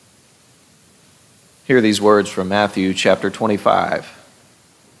Hear these words from Matthew chapter 25.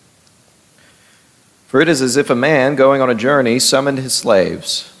 For it is as if a man going on a journey summoned his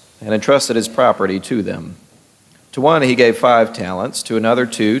slaves and entrusted his property to them. To one he gave 5 talents, to another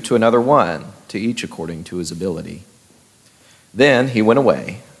 2, to another 1, to each according to his ability. Then he went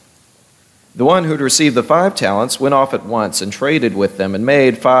away. The one who had received the 5 talents went off at once and traded with them and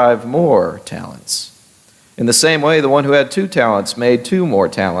made 5 more talents. In the same way, the one who had 2 talents made 2 more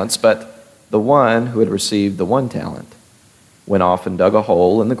talents, but the one who had received the 1 talent went off and dug a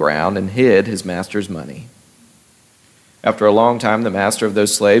hole in the ground and hid his master's money. After a long time, the master of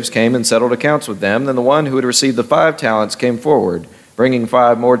those slaves came and settled accounts with them. Then the one who had received the 5 talents came forward, bringing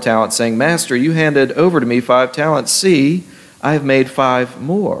 5 more talents, saying, Master, you handed over to me 5 talents. See, I have made 5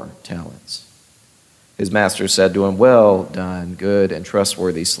 more talents. His master said to him, Well done, good and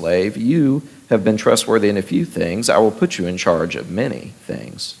trustworthy slave. You have been trustworthy in a few things. I will put you in charge of many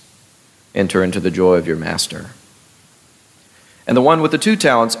things. Enter into the joy of your master. And the one with the 2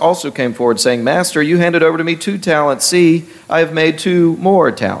 talents also came forward, saying, Master, you handed over to me 2 talents. See, I have made 2 more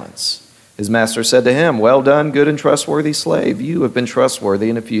talents. His master said to him, Well done, good and trustworthy slave. You have been trustworthy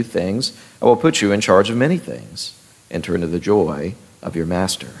in a few things. I will put you in charge of many things. Enter into the joy of your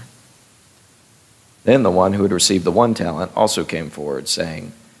master. Then the one who had received the 1 talent also came forward,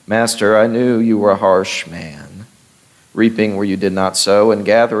 saying, Master, I knew you were a harsh man, reaping where you did not sow and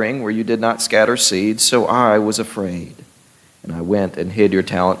gathering where you did not scatter seed. So I was afraid, and I went and hid your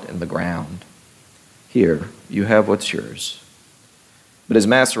talent in the ground. Here, you have what's yours. But his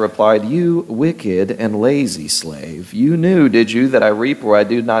master replied, You wicked and lazy slave, you knew, did you, that I reap where I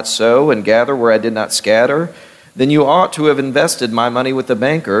did not sow and gather where I did not scatter? Then you ought to have invested my money with the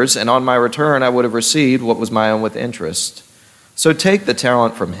bankers, and on my return I would have received what was my own with interest. So take the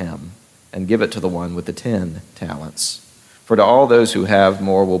talent from him and give it to the one with the 10 talents. For to all those who have,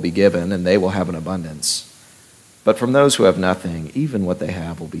 more will be given, and they will have an abundance. But from those who have nothing, even what they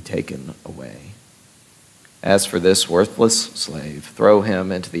have will be taken away. As for this worthless slave, throw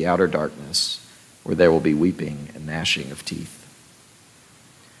him into the outer darkness, where there will be weeping and gnashing of teeth.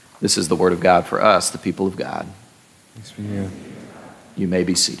 This is the word of God for us, the people of God. Thanks for you. You may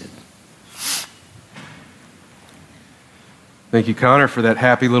be seated. Thank you, Connor, for that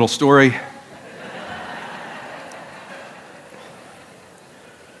happy little story.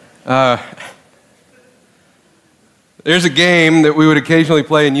 There's a game that we would occasionally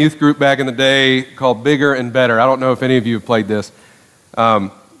play in youth group back in the day called Bigger and Better. I don't know if any of you have played this.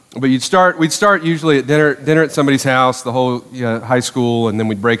 But we'd start usually at dinner at somebody's house, the whole high school, and then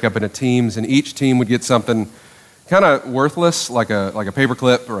we'd break up into teams, and each team would get something kind of worthless, like a paper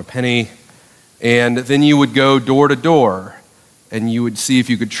clip or a penny, and then you would go door to door, and you would see if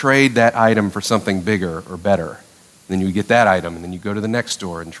you could trade that item for something bigger or better. And then you would get that item, and then you go to the next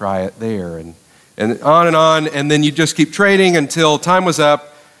door and try it there, and on, and then you just keep trading until time was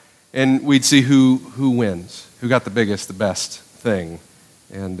up, and we'd see who wins, who got the biggest, the best thing.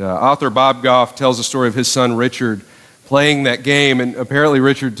 And author Bob Goff tells the story of his son Richard playing that game, and apparently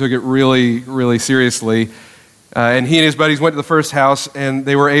Richard took it really, really seriously. And he and his buddies went to the first house, and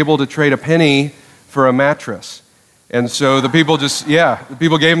they were able to trade a penny for a mattress. And so the people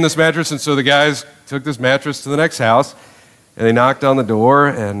gave him this mattress, and so the guys took this mattress to the next house, and they knocked on the door,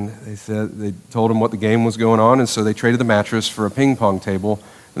 and they told him what the game was going on, and so they traded the mattress for a ping pong table,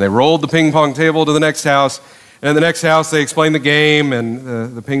 and they rolled the ping pong table to the next house. And in the next house, they explained the game,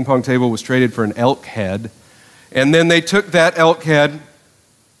 and the ping pong table was traded for an elk head. And then they took that elk head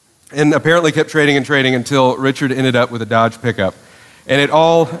and apparently kept trading until Richard ended up with a Dodge pickup. And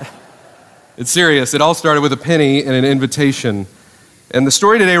it's serious, it all started with a penny and an invitation. And the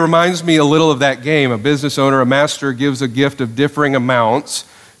story today reminds me a little of that game. A business owner, a master, gives a gift of differing amounts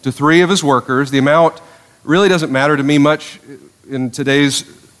to 3 of his workers. The amount really doesn't matter to me much in today's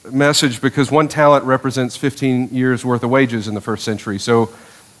message because 1 talent represents 15 years worth of wages in the first century. So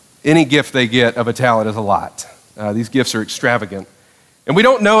any gift they get of a talent is a lot. These gifts are extravagant. And we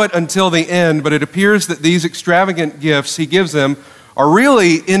don't know it until the end, but it appears that these extravagant gifts he gives them are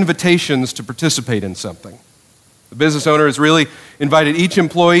really invitations to participate in something. The business owner has really invited each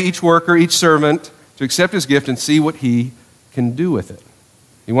employee, each worker, each servant to accept his gift and see what he can do with it.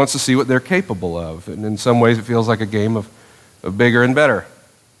 He wants to see what they're capable of. And in some ways, it feels like a game of bigger and better.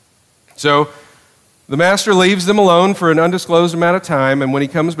 So the master leaves them alone for an undisclosed amount of time, and when he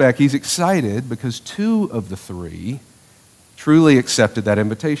comes back, he's excited because 2 of the 3 truly accepted that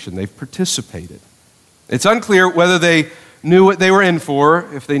invitation. They've participated. It's unclear whether they knew what they were in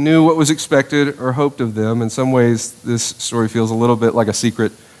for, if they knew what was expected or hoped of them. In some ways, this story feels a little bit like a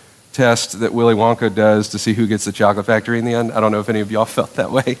secret test that Willy Wonka does to see who gets the chocolate factory in the end. I don't know if any of y'all felt that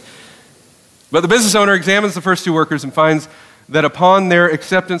way. But the business owner examines the first two workers and finds that upon their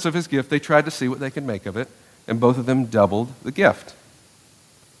acceptance of his gift, they tried to see what they could make of it, and both of them doubled the gift.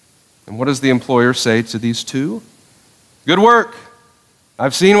 And what does the employer say to these two? Good work.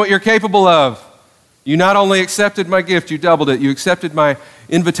 I've seen what you're capable of. You not only accepted my gift, you doubled it. You accepted my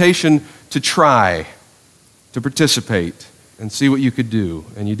invitation to try, to participate, and see what you could do.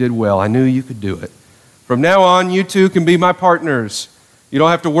 And you did well. I knew you could do it. From now on, you two can be my partners. You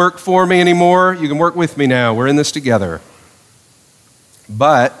don't have to work for me anymore. You can work with me now. We're in this together.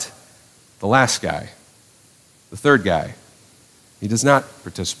 But the last guy, the third guy, he does not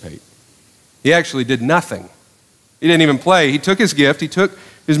participate. He actually did nothing. He didn't even play. He took his gift. He took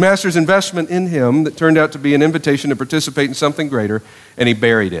his master's investment in him that turned out to be an invitation to participate in something greater, and he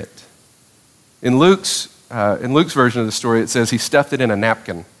buried it. In Luke's version of the story, it says he stuffed it in a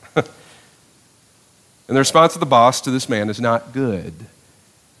napkin. And the response of the boss to this man is not good.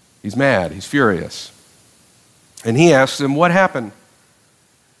 He's mad. He's furious. And he asks him, what happened?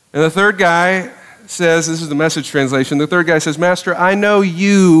 And the third guy says, this is the Message translation, the third guy says, Master, I know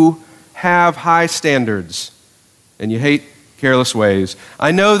you have high standards and you hate careless ways.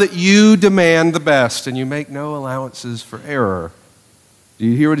 I know that you demand the best and you make no allowances for error. Do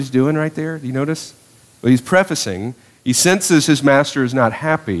you hear what he's doing right there? Do you notice? Well, he's prefacing. He senses his master is not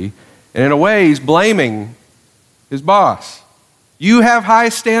happy, and in a way, he's blaming his boss. You have high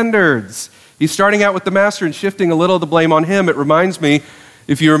standards. He's starting out with the master and shifting a little of the blame on him. It reminds me,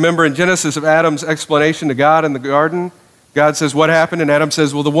 if you remember in Genesis, of Adam's explanation to God in the garden. God says, what happened? And Adam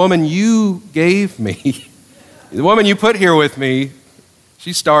says, well, the woman you gave me, the woman you put here with me,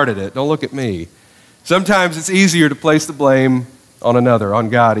 she started it. Don't look at me. Sometimes it's easier to place the blame on another, on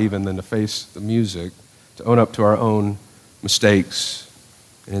God even, than to face the music, to own up to our own mistakes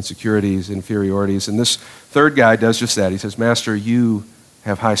and insecurities, inferiorities. And this third guy does just that. He says, Master, you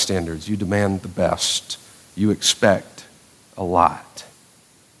have high standards. You demand the best. You expect a lot.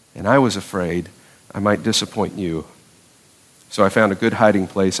 And I was afraid I might disappoint you. So I found a good hiding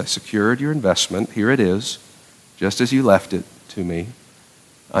place. I secured your investment. Here it is, just as you left it to me,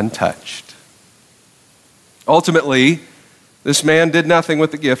 untouched. Ultimately, this man did nothing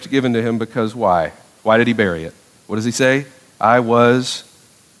with the gift given to him because why? Why did he bury it? What does he say? I was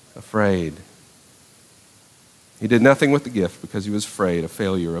afraid. He did nothing with the gift because he was afraid of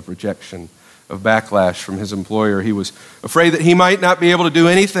failure, of rejection, of backlash from his employer. He was afraid that he might not be able to do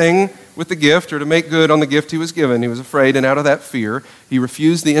anything with the gift or to make good on the gift he was given. He was afraid, and out of that fear, he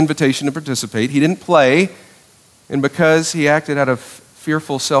refused the invitation to participate. He didn't play, and because he acted out of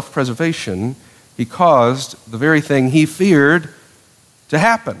fearful self-preservation, he caused the very thing he feared to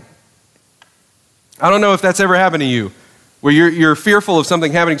happen. I don't know if that's ever happened to you, where you're fearful of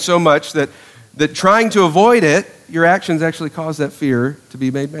something happening so much that trying to avoid it, your actions actually cause that fear to be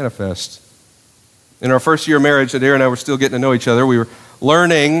made manifest. In our first year of marriage, Adair and I were still getting to know each other. We were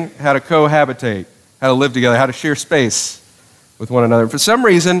learning how to cohabitate, how to live together, how to share space with one another. For some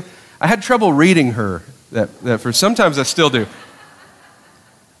reason, I had trouble reading her, sometimes I still do.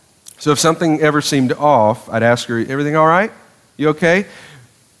 So if something ever seemed off, I'd ask her, everything all right? You okay?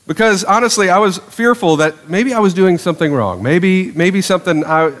 Because honestly, I was fearful that maybe I was doing something wrong. Maybe something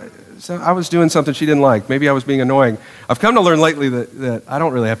I was doing something she didn't like. Maybe I was being annoying. I've come to learn lately that I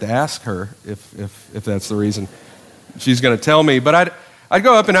don't really have to ask her if that's the reason. She's going to tell me. But I'd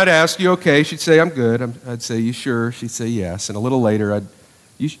go up and I'd ask, you okay? She'd say, I'm good. I'd say, you sure? She'd say, yes. And a little later,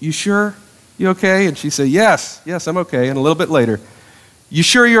 you sure? You okay? And she'd say, yes, I'm okay. And a little bit later, you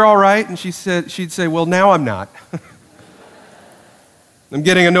sure you're all right? And she'd say, well, now I'm not. I'm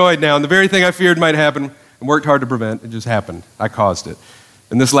getting annoyed now. And the very thing I feared might happen and worked hard to prevent, it just happened. I caused it.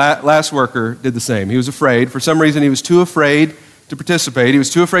 And this last worker did the same. He was afraid. For some reason, he was too afraid to participate. He was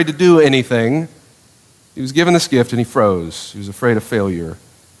too afraid to do anything. He was given this gift and he froze. He was afraid of failure,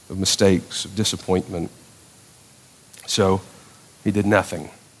 of mistakes, of disappointment. So he did nothing.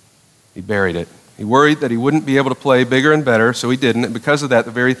 He buried it. He worried that he wouldn't be able to play bigger and better, so he didn't. And because of that,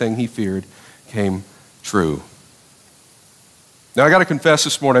 the very thing he feared came true. Now, I got to confess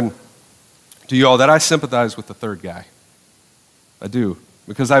this morning to you all that I sympathize with the third guy. I do,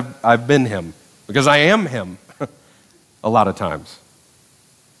 because I've been him, because I am him a lot of times.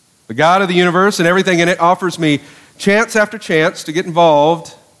 The God of the universe and everything in it offers me chance after chance to get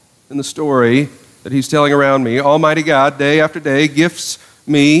involved in the story that he's telling around me. Almighty God, day after day, gifts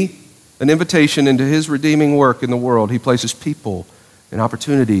me an invitation into his redeeming work in the world. He places people and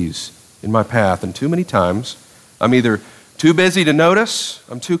opportunities in my path, and too many times I'm either too busy to notice,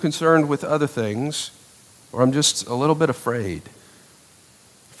 I'm too concerned with other things, or I'm just a little bit afraid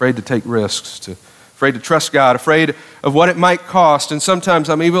to take risks, to afraid to trust God, afraid of what it might cost, and sometimes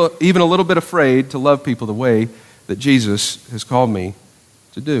I'm even a little bit afraid to love people the way that Jesus has called me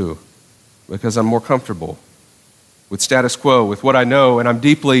to do, because I'm more comfortable with status quo, with what I know, and I'm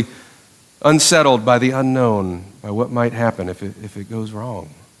deeply unsettled by the unknown, by what might happen if it goes wrong.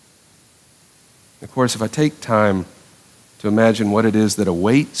 Of course, if I take time to imagine what it is that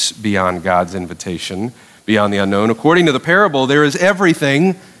awaits beyond God's invitation, beyond the unknown, according to the parable, there is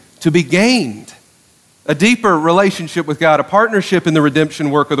everything to be gained. A deeper relationship with God, a partnership in the redemption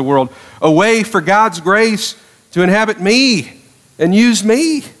work of the world, a way for God's grace to inhabit me and use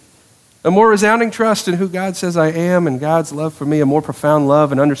me, a more resounding trust in who God says I am and God's love for me, a more profound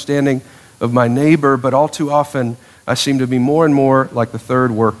love and understanding of my neighbor. But all too often, I seem to be more and more like the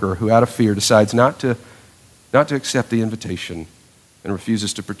third worker who, out of fear, decides not to accept the invitation and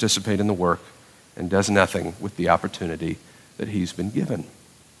refuses to participate in the work and does nothing with the opportunity that he's been given.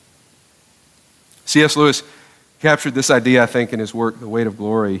 C.S. Lewis captured this idea, I think, in his work, The Weight of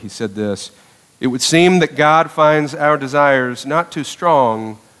Glory. He said this: "It would seem that God finds our desires not too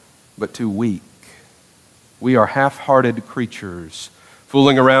strong, but too weak. We are half-hearted creatures,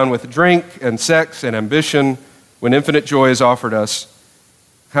 fooling around with drink and sex and ambition when infinite joy is offered us,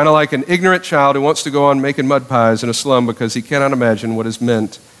 kind of like an ignorant child who wants to go on making mud pies in a slum because he cannot imagine what is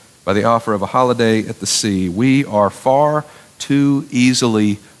meant by the offer of a holiday at the sea. We are far too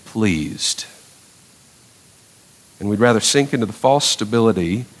easily pleased. And we'd rather sink into the false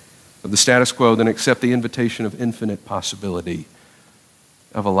stability of the status quo than accept the invitation of infinite possibility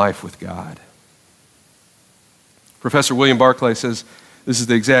of a life with God." Professor William Barclay says this is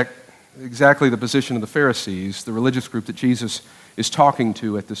exactly the position of the Pharisees, the religious group that Jesus is talking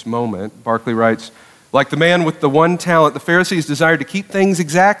to at this moment. Barclay writes, "Like the man with the one talent, the Pharisees desired to keep things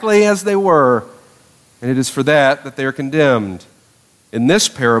exactly as they were, and it is for that they are condemned. In this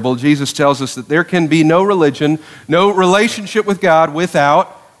parable, Jesus tells us that there can be no religion, no relationship with God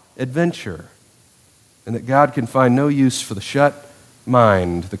without adventure, and that God can find no use for the shut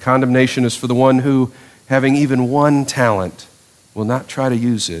mind. The condemnation is for the one who, having even one talent, will not try to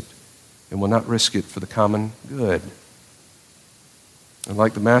use it and will not risk it for the common good." And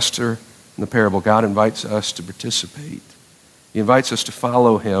like the master in the parable, God invites us to participate. He invites us to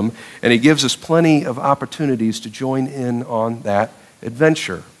follow him, and he gives us plenty of opportunities to join in on that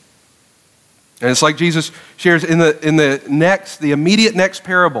adventure. And it's like Jesus shares in the immediate next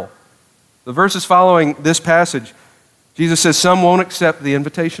parable, the verses following this passage. Jesus says some won't accept the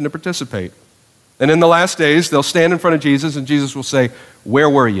invitation to participate. And in the last days, they'll stand in front of Jesus, and Jesus will say, "Where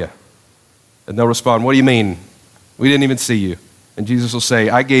were you?" And they'll respond, "What do you mean? We didn't even see you." And Jesus will say,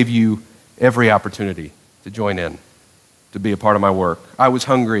 "I gave you every opportunity to join in, to be a part of my work. I was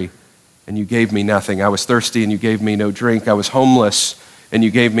hungry, and you gave me nothing. I was thirsty, and you gave me no drink. I was homeless, and you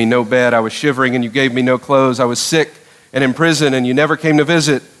gave me no bed. I was shivering, and you gave me no clothes. I was sick and in prison, and you never came to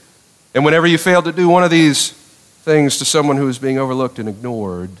visit. And whenever you failed to do one of these things to someone who was being overlooked and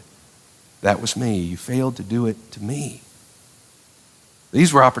ignored, that was me. You failed to do it to me."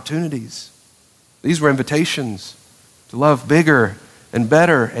 These were opportunities. These were invitations to love bigger and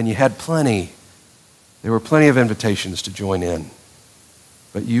better, and you had plenty. There were plenty of invitations to join in,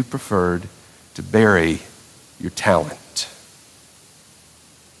 but you preferred to bury your talent.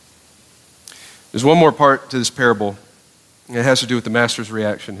 There's one more part to this parable. It has to do with the master's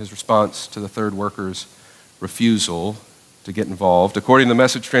reaction, his response to the third worker's refusal to get involved. According to the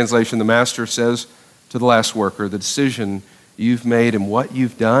Message translation, the master says to the last worker, "The decision you've made and what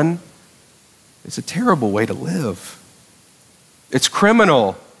you've done, it's a terrible way to live. It's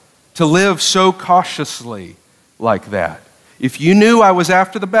criminal to live so cautiously like that. If you knew I was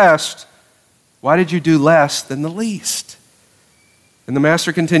after the best, why did you do less than the least?" And the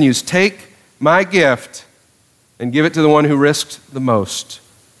master continues, "Take my gift and give it to the one who risked the most,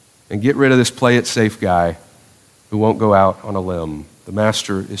 and get rid of this play it safe guy who won't go out on a limb." The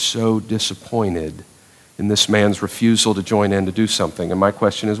master is so disappointed in this man's refusal to join in to do something. And my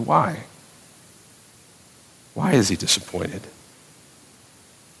question is, why? Why is he disappointed?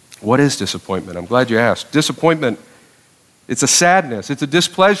 What is disappointment? I'm glad you asked. Disappointment, it's a sadness. It's a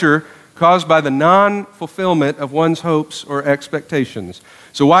displeasure caused by the non-fulfillment of one's hopes or expectations.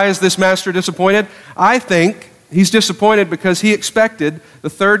 So why is this master disappointed? I think he's disappointed because he expected the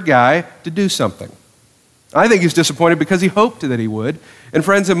third guy to do something. I think he's disappointed because he hoped that he would. And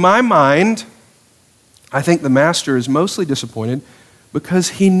friends, in my mind, I think the master is mostly disappointed because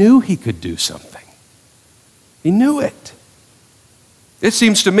he knew he could do something. He knew it. It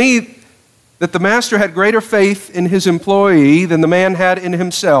seems to me that the master had greater faith in his employee than the man had in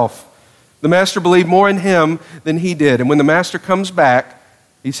himself. The master believed more in him than he did. And when the master comes back,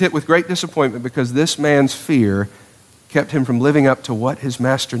 He's hit with great disappointment because this man's fear kept him from living up to what his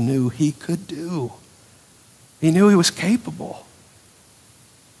master knew he could do. He knew he was capable.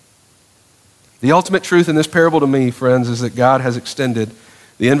 The ultimate truth in this parable to me, friends, is that God has extended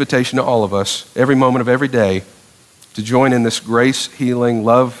the invitation to all of us, every moment of every day, to join in this grace, healing,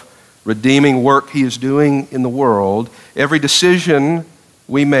 love, redeeming work he is doing in the world. Every decision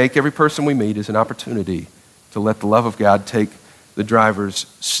we make, every person we meet is an opportunity to let the love of God take the driver's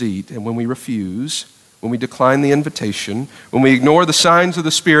seat. And when we refuse, when we decline the invitation, when we ignore the signs of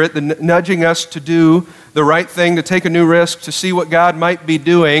the Spirit, the nudging us to do the right thing, to take a new risk, to see what God might be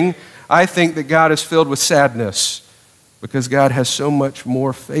doing, I think that God is filled with sadness because God has so much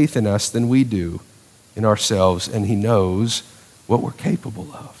more faith in us than we do in ourselves, and he knows what we're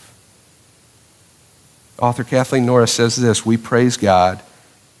capable of. Author Kathleen Norris says this: we praise God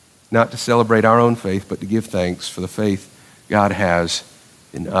not to celebrate our own faith, but to give thanks for the faith God has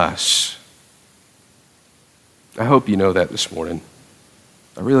in us. I hope you know that this morning.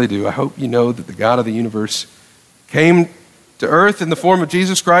 I really do. I hope you know that the God of the universe came to earth in the form of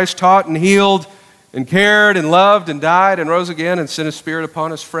Jesus Christ, taught and healed and cared and loved and died and rose again and sent his Spirit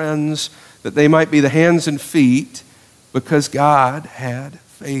upon his friends that they might be the hands and feet because God had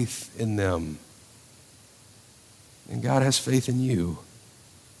faith in them. And God has faith in you.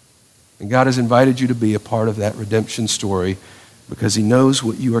 And God has invited you to be a part of that redemption story because he knows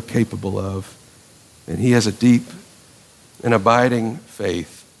what you are capable of. And he has a deep and abiding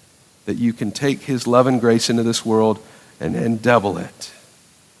faith that you can take his love and grace into this world and double it.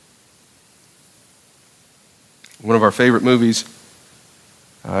 One of our favorite movies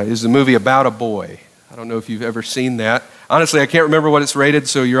is the movie About a Boy. I don't know if you've ever seen that. Honestly, I can't remember what it's rated,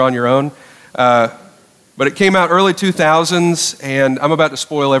 so you're on your own. But it came out early 2000s, and I'm about to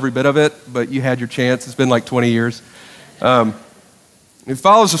spoil every bit of it, but you had your chance. It's been like 20 years. It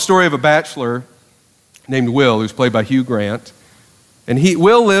follows the story of a bachelor named Will, who's played by Hugh Grant. And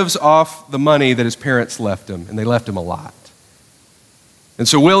Will lives off the money that his parents left him, and they left him a lot. And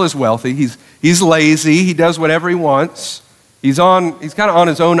so Will is wealthy. He's lazy. He does whatever he wants. He's kind of on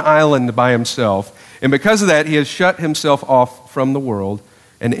his own island by himself. And because of that, he has shut himself off from the world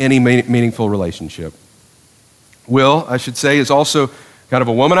and any meaningful relationship. Will, I should say, is also kind of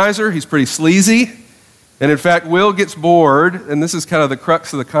a womanizer. He's pretty sleazy. And in fact, Will gets bored, and this is kind of the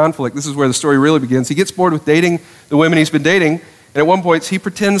crux of the conflict. This is where the story really begins. He gets bored with dating the women he's been dating, and at one point, he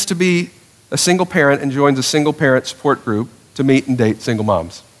pretends to be a single parent and joins a single parent support group to meet and date single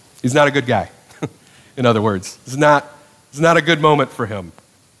moms. He's not a good guy, in other words. It's not a good moment for him.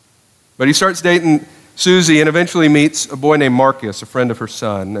 But he starts dating Susie and eventually meets a boy named Marcus, a friend of her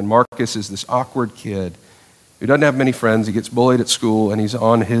son. And Marcus is this awkward kid who doesn't have many friends. He gets bullied at school, and he's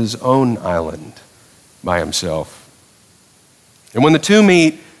on his own island by himself. And when the two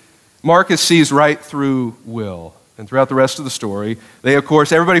meet, Marcus sees right through Will. And throughout the rest of the story,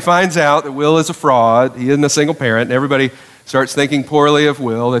 everybody finds out that Will is a fraud. He isn't a single parent, and everybody starts thinking poorly of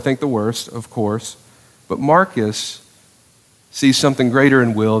Will. They think the worst, of course. But Marcus sees something greater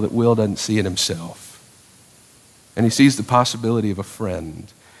in Will that Will doesn't see in himself. And he sees the possibility of a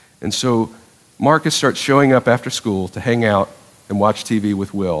friend. And so Marcus starts showing up after school to hang out and watch TV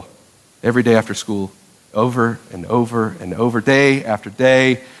with Will every day after school, over and over and over, day after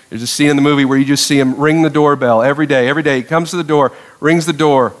day. There's a scene in the movie where you just see him ring the doorbell every day. Every day he comes to the door, rings the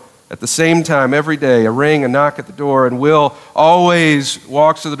door at the same time every day, a ring, a knock at the door, and Will always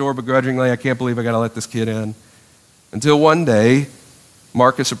walks to the door begrudgingly. I can't believe I got to let this kid in. Until one day,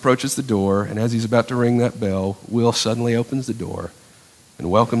 Marcus approaches the door, and as he's about to ring that bell, Will suddenly opens the door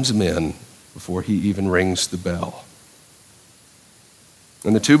and welcomes him in before he even rings the bell.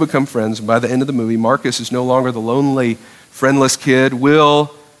 And the two become friends, and by the end of the movie, Marcus is no longer the lonely, friendless kid.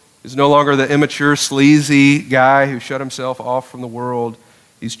 Will is no longer the immature, sleazy guy who shut himself off from the world.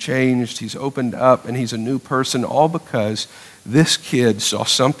 He's changed, he's opened up, and he's a new person, all because this kid saw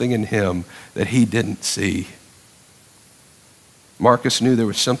something in him that he didn't see. Marcus knew there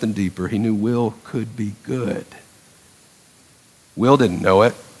was something deeper. He knew Will could be good. Will didn't know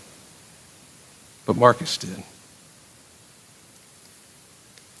it, but Marcus did.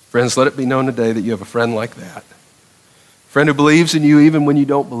 Friends, let it be known today that you have a friend like that. A friend who believes in you even when you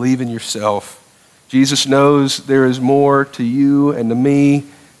don't believe in yourself. Jesus knows there is more to you and to me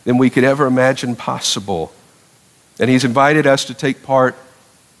than we could ever imagine possible. And he's invited us to take part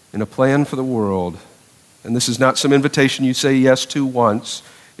in a plan for the world. And this is not some invitation you say yes to once.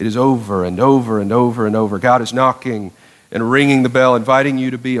 It is over and over and over and over. God is knocking and ringing the bell, inviting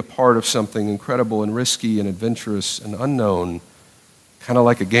you to be a part of something incredible and risky and adventurous and unknown, kind of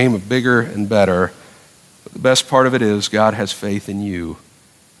like a game of bigger and better. But the best part of it is God has faith in you,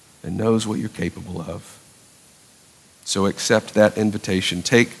 and knows what you're capable of. So accept that invitation.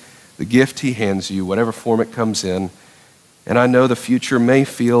 Take the gift he hands you, whatever form it comes in. And I know the future may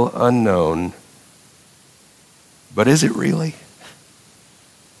feel unknown, but is it really?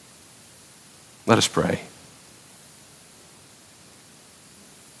 Let us pray.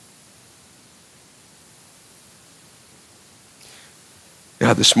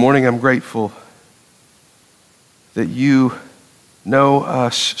 God, this morning I'm grateful that you know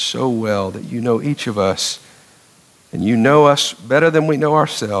us so well, that you know each of us, and you know us better than we know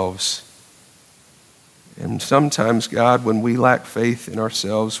ourselves. And sometimes, God, when we lack faith in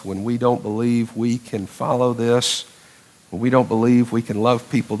ourselves, when we don't believe we can follow this, when we don't believe we can love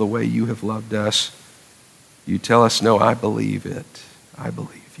people the way you have loved us, you tell us, no, I believe it. I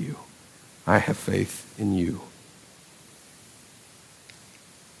believe you. I have faith in you.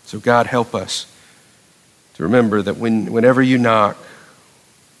 So God, help us to remember that whenever you knock,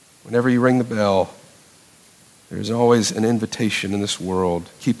 whenever you ring the bell, there's always an invitation in this world.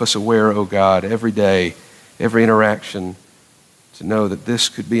 Keep us aware, oh God, every day, every interaction, to know that this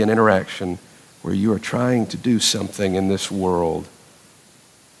could be an interaction where you are trying to do something in this world.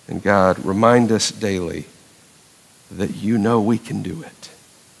 And God, remind us daily that you know we can do it,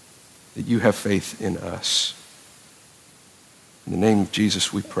 that you have faith in us. In the name of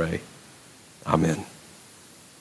Jesus we pray. Amen.